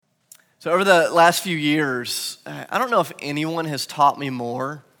So over the last few years, I don't know if anyone has taught me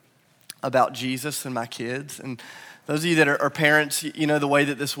more about Jesus than my kids. And those of you that are parents, you know the way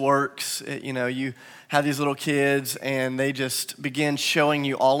that this works. You have these little kids and they just begin showing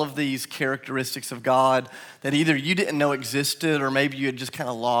you all of these characteristics of God that either you didn't know existed or maybe you had just kind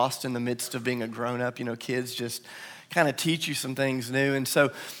of lost in the midst of being a grown-up. Kids just kind of teach you some things new. And so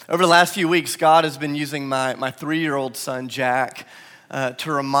over the last few weeks, God has been using my 3-year-old son, Jack,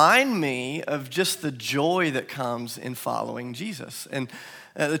 to remind me of just the joy that comes in following Jesus. And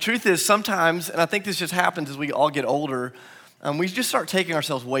the truth is sometimes, and I think this just happens as we all get older, we just start taking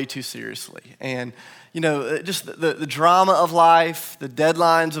ourselves way too seriously. And, just the drama of life, the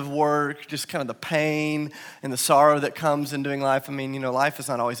deadlines of work, just kind of the pain and the sorrow that comes in doing life. Life is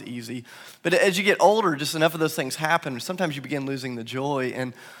not always easy. But as you get older, just enough of those things happen. Sometimes you begin losing the joy.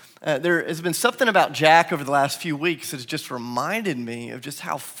 And there has been something about Jack over the last few weeks that has just reminded me of just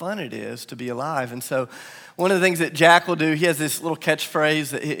how fun it is to be alive. And so one of the things that Jack will do, he has this little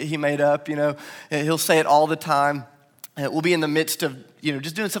catchphrase that he made up, he'll say it all the time. We'll be in the midst of,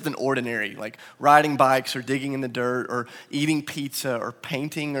 just doing something ordinary, like riding bikes or digging in the dirt or eating pizza or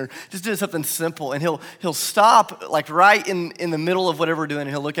painting or just doing something simple. And he'll stop like right in the middle of whatever we're doing and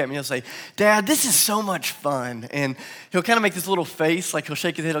he'll look at me and he'll say, "Dad, this is so much fun." And he'll kind of make this little face, like he'll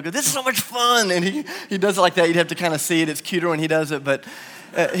shake his head, he'll go, "This is so much fun." And he does it like that. You'd have to kind of see it. It's cuter when he does it, but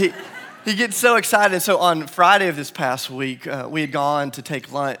he gets so excited. So on Friday of this past week, we had gone to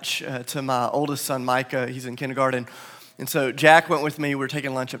take lunch to my oldest son, Micah. He's in kindergarten. And so Jack went with me. We were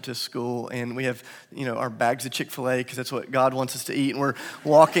taking lunch up to school, and we have, our bags of Chick-fil-A because that's what God wants us to eat. And we're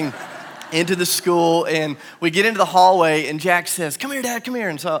walking into the school, and we get into the hallway, and Jack says, "Come here, Dad, come here."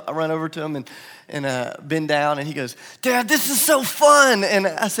 And so I run over to him and bend down, and he goes, "Dad, this is so fun." And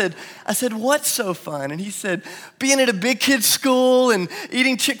I said, "What's so fun?" And he said, "Being at a big kid's school and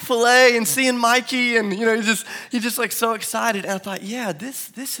eating Chick-fil-A and seeing Mikey." And he's just like so excited. And I thought, yeah,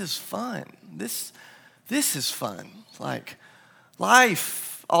 this is fun. This is fun. Like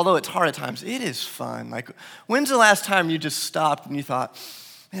life, although it's hard at times, it is fun. Like, when's the last time you just stopped and you thought,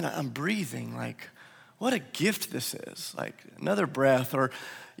 "Man, I'm breathing. Like, what a gift this is. Like, another breath." Or,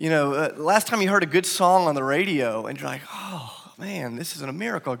 last time you heard a good song on the radio and you're like, "Oh, man, this is a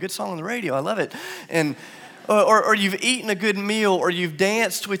miracle. A good song on the radio. I love it." And or you've eaten a good meal, or you've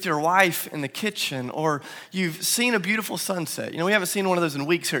danced with your wife in the kitchen, or you've seen a beautiful sunset. We haven't seen one of those in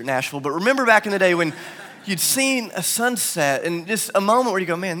weeks here at Nashville, but remember back in the day when you'd seen a sunset and just a moment where you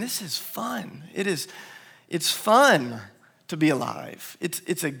go, "Man, this is fun." It's fun to be alive.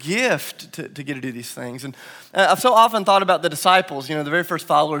 It's a gift to get to do these things. And I've so often thought about the disciples, the very first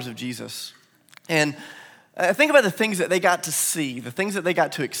followers of Jesus. And I think about the things that they got to see, the things that they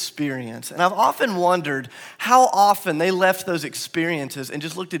got to experience. And I've often wondered how often they left those experiences and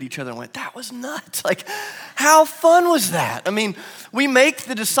just looked at each other and went, "That was nuts. Like, how fun was that?" We make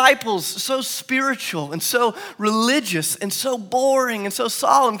the disciples so spiritual and so religious and so boring and so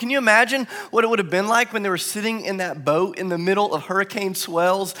solemn. Can you imagine what it would have been like when they were sitting in that boat in the middle of hurricane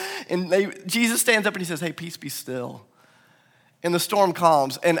swells and Jesus stands up and he says, "Hey, peace, be still." And the storm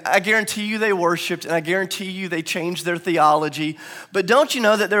calms. And I guarantee you they worshiped, and I guarantee you they changed their theology. But don't you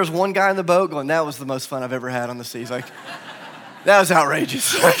know that there was one guy in the boat going, "That was the most fun I've ever had on the seas." Like, that was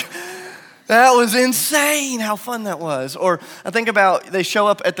outrageous. Like, that was insane how fun that was. Or I think about they show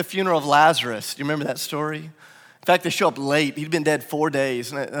up at the funeral of Lazarus. Do you remember that story? In fact, they show up late. He'd been dead 4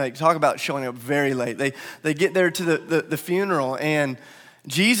 days. And talk about showing up very late. They get there to the funeral, and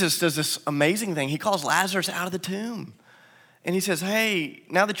Jesus does this amazing thing. He calls Lazarus out of the tomb. And he says, "Hey,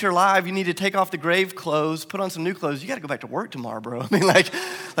 now that you're alive, you need to take off the grave clothes, put on some new clothes. You got to go back to work tomorrow, bro."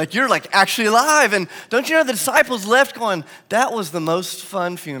 Like you're like actually alive. And don't you know the disciples left going, "That was the most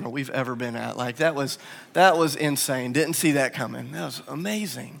fun funeral we've ever been at. Like that was insane. Didn't see that coming. That was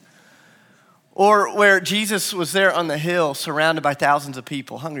amazing." Or where Jesus was there on the hill surrounded by thousands of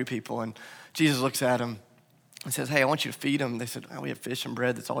people, hungry people. And Jesus looks at them and says, "Hey, I want you to feed them." They said, "Oh, we have fish and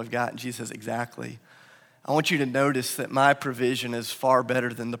bread. That's all we've got." And Jesus says, "Exactly. I want you to notice that my provision is far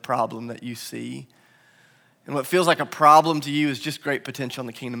better than the problem that you see. And what feels like a problem to you is just great potential in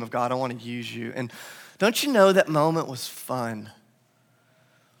the kingdom of God. I want to use you." And don't you know that moment was fun?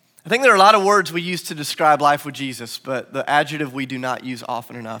 I think there are a lot of words we use to describe life with Jesus, but the adjective we do not use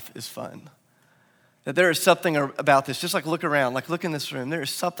often enough is fun. That there is something about this, just like look around, like look in this room. There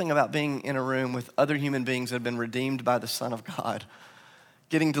is something about being in a room with other human beings that have been redeemed by the Son of God,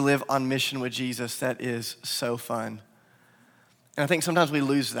 getting to live on mission with Jesus, that is so fun. And I think sometimes we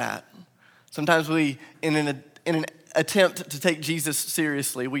lose that. Sometimes we, in an attempt to take Jesus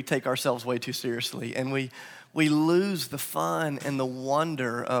seriously, we take ourselves way too seriously. And we we lose the fun and the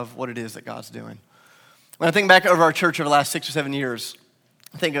wonder of what it is that God's doing. When I think back over our church over the last 6 or 7 years,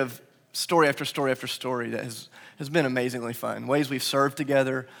 I think of story after story after story that has been amazingly fun. Ways we've served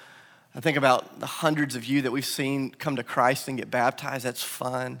together. I think about the hundreds of you that we've seen come to Christ and get baptized. That's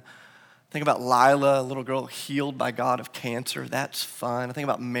fun. Think about Lila, a little girl healed by God of cancer. That's fun. I think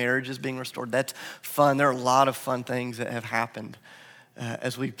about marriages being restored. That's fun. There are a lot of fun things that have happened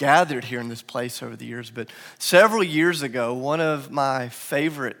as we've gathered here in this place over the years. But several years ago, one of my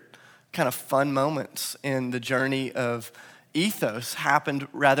favorite kind of fun moments in the journey of Ethos happened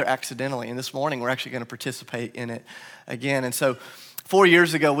rather accidentally. And this morning, we're actually going to participate in it again. And so 4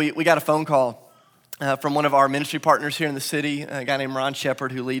 years ago, we got a phone call from one of our ministry partners here in the city, a guy named Ron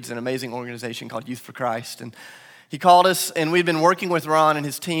Shepard, who leads an amazing organization called Youth for Christ. And he called us, and we'd been working with Ron and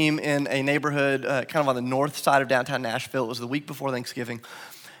his team in a neighborhood kind of on the north side of downtown Nashville. It was the week before Thanksgiving.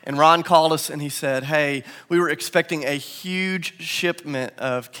 And Ron called us, and he said, hey, we were expecting a huge shipment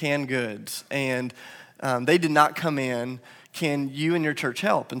of canned goods, and they did not come in. Can you and your church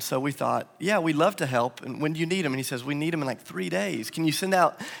help? And so we thought, yeah, we'd love to help. And when do you need them? And he says, we need them in like 3 days. Can you send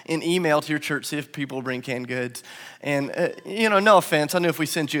out an email to your church, see if people bring canned goods? And, no offense. I knew if we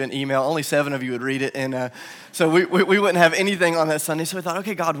sent you an email, only 7 of you would read it. And so we wouldn't have anything on that Sunday. So we thought,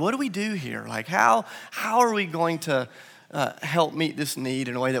 okay, God, what do we do here? Like, how are we going to help meet this need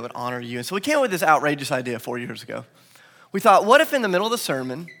in a way that would honor you? And so we came up with this outrageous idea 4 years ago. We thought, what if in the middle of the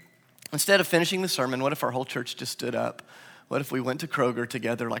sermon, instead of finishing the sermon, what if our whole church just stood up? What if we went to Kroger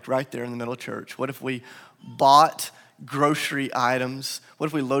together, like right there in the middle of church? What if we bought grocery items? What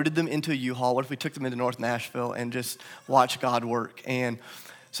if we loaded them into a U-Haul? What if we took them into North Nashville and just watched God work? And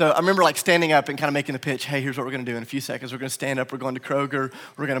so I remember like standing up and kind of making the pitch, hey, here's what we're going to do in a few seconds. We're going to stand up. We're going to Kroger.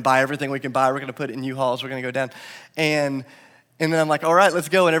 We're going to buy everything we can buy. We're going to put it in U-Hauls. We're going to go down. And then I'm like, all right, let's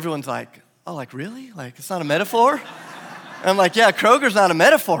go. And everyone's like, oh, like really? Like it's not a metaphor? And I'm like, yeah, Kroger's not a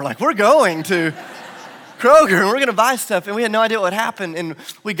metaphor. Like we're going to Kroger, and we're going to buy stuff, and we had no idea what would happen. And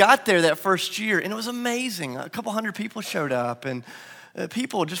we got there that first year, and it was amazing. A couple hundred people showed up, and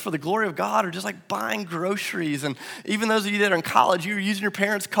people, just for the glory of God, are just like buying groceries. And even those of you that are in college, you were using your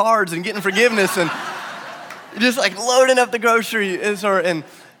parents' cards and getting forgiveness, and just like loading up the groceries.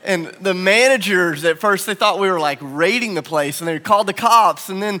 And the managers, at first, they thought we were like raiding the place, and they called the cops,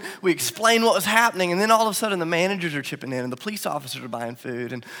 and then we explained what was happening, and then all of a sudden the managers are chipping in, and the police officers are buying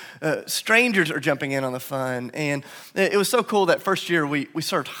food, and strangers are jumping in on the fun. And it was so cool that first year we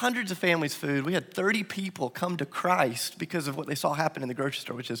served hundreds of families food. We had 30 people come to Christ because of what they saw happen in the grocery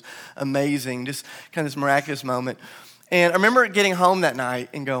store, which is amazing, just kind of this miraculous moment. And I remember getting home that night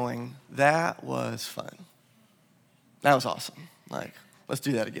and going, that was fun. That was awesome. Like, let's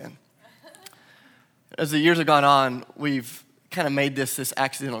do that again. As the years have gone on, we've kind of made this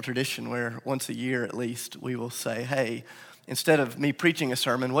accidental tradition where once a year at least, we will say, hey, instead of me preaching a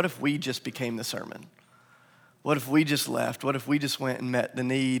sermon, what if we just became the sermon? What if we just left? What if we just went and met the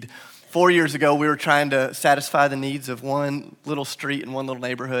need? 4 years ago, we were trying to satisfy the needs of one little street in one little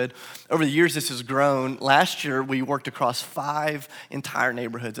neighborhood. Over the years, this has grown. Last year, we worked across 5 entire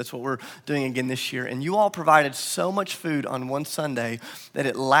neighborhoods. That's what we're doing again this year. And you all provided so much food on one Sunday that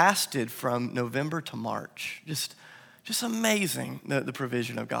it lasted from November to March. Just amazing, the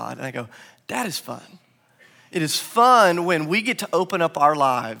provision of God. And I go, that is fun. It is fun when we get to open up our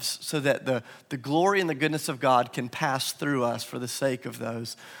lives so that the glory and the goodness of God can pass through us for the sake of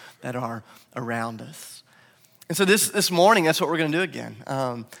those that are around us. And so this morning, that's what we're going to do again.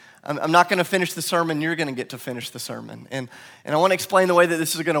 I'm not going to finish the sermon. You're going to get to finish the sermon. And I want to explain the way that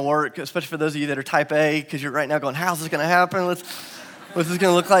this is going to work, especially for those of you that are type A, because you're right now going, how's this going to happen? What's this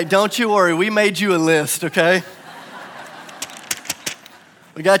going to look like? Don't you worry. We made you a list, okay?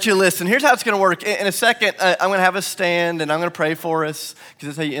 We got you a list, and here's how it's going to work. In a second, I'm going to have us stand, and I'm going to pray for us, because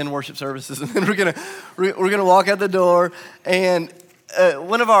that's how you end worship services. And then we're going to walk out the door, and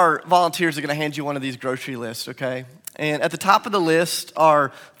one of our volunteers are going to hand you one of these grocery lists, okay? And at the top of the list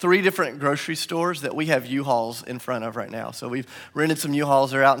are 3 different grocery stores that we have U-Hauls in front of right now. So we've rented some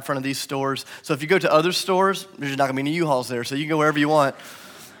U-Hauls. They're out in front of these stores. So if you go to other stores, there's not going to be any U-Hauls there, so you can go wherever you want.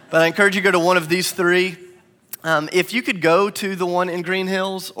 But I encourage you to go to one of these 3. If you could go to the one in Green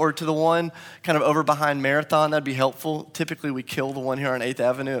Hills or to the one kind of over behind Marathon, that'd be helpful. Typically, we kill the one here on 8th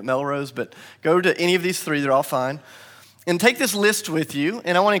Avenue at Melrose, but go to any of these 3. They're all fine. And take this list with you,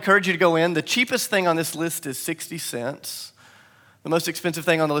 and I want to encourage you to go in. The cheapest thing on this list is 60 cents. The most expensive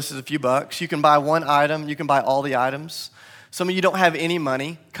thing on the list is a few bucks. You can buy one item. You can buy all the items. Some of you don't have any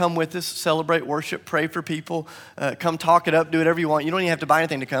money. Come with us, celebrate, worship, pray for people. Come talk it up, do whatever you want. You don't even have to buy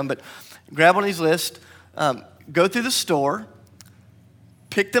anything to come, but grab one of these lists. Go through the store.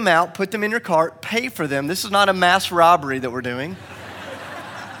 pick them out, put them in your cart, pay for them. This is not a mass robbery that we're doing.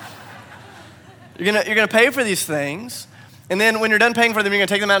 You're gonna pay for these things, and then when you're done paying for them, you're gonna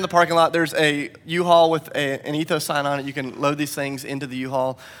take them out in the parking lot. There's a U-Haul with an ethos sign on it. You can load these things into the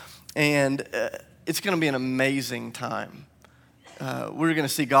U-Haul, and it's gonna be an amazing time. We're gonna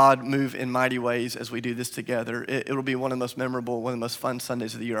see God move in mighty ways as we do this together. It'll be one of the most memorable, one of the most fun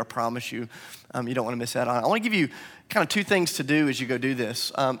Sundays of the year, I promise you. You don't wanna miss out on it. I wanna give you kind of two things to do as you go do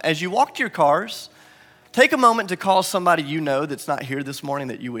this. As you walk to your cars, take a moment to call somebody you know that's not here this morning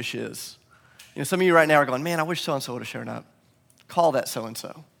that you wish is. You know, some of you right now are going, man, I wish so-and-so would have shown up. Call that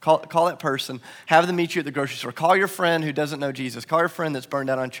so-and-so. Call that person. Have them meet you at the grocery store. Call your friend who doesn't know Jesus. Call your friend that's burned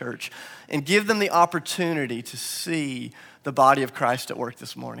out on church. And give them the opportunity to see the body of Christ at work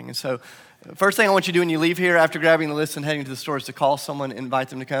this morning. And so, first thing I want you to do when you leave here after grabbing the list and heading to the store is to call someone and invite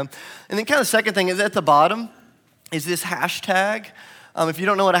them to come. And then kind of the second thing is at the bottom is this hashtag. If you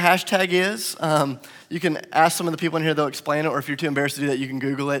don't know what a hashtag is, you can ask some of the people in here, they'll explain it, or if you're too embarrassed to do that, you can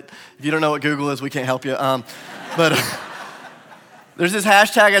Google it. If you don't know what Google is, we can't help you. But there's this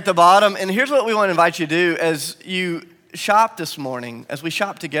hashtag at the bottom, and here's what we want to invite you to do as you shop this morning, as we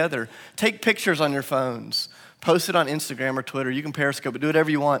shop together. Take pictures on your phones, post it on Instagram or Twitter. You can Periscope it, do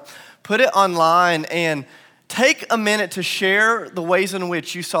whatever you want. Put it online, and take a minute to share the ways in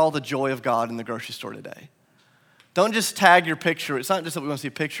which you saw the joy of God in the grocery store today. Don't just tag your picture. It's not just that we want to see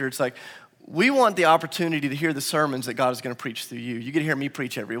a picture. It's like we want the opportunity to hear the sermons that God is going to preach through you. You get to hear me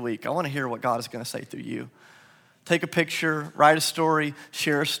preach every week. I want to hear what God is going to say through you. Take a picture, write a story,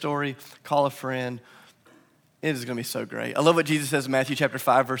 share a story, call a friend. It is going to be so great. I love what Jesus says in Matthew chapter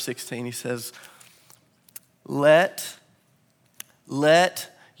 5, verse 16. He says, let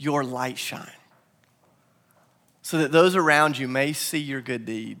your light shine so that those around you may see your good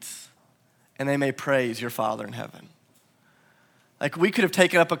deeds and they may praise your Father in heaven. Like, we could have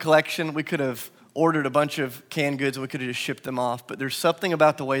taken up a collection, we could have ordered a bunch of canned goods, and we could have just shipped them off, but there's something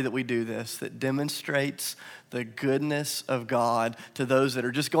about the way that we do this that demonstrates the goodness of God to those that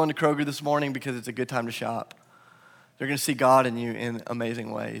are just going to Kroger this morning because it's a good time to shop. They're gonna see God in you in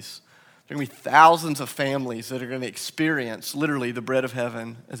amazing ways. There are gonna be thousands of families that are gonna experience literally the bread of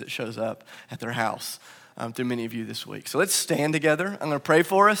heaven as it shows up at their house through many of you this week. So let's stand together. I'm gonna pray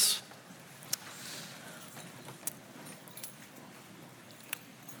for us.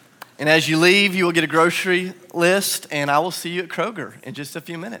 And as you leave, you will get a grocery list, and I will see you at Kroger in just a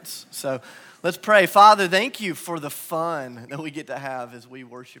few minutes. So let's pray. Father, thank you for the fun that we get to have as we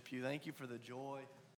worship you. Thank you for the joy.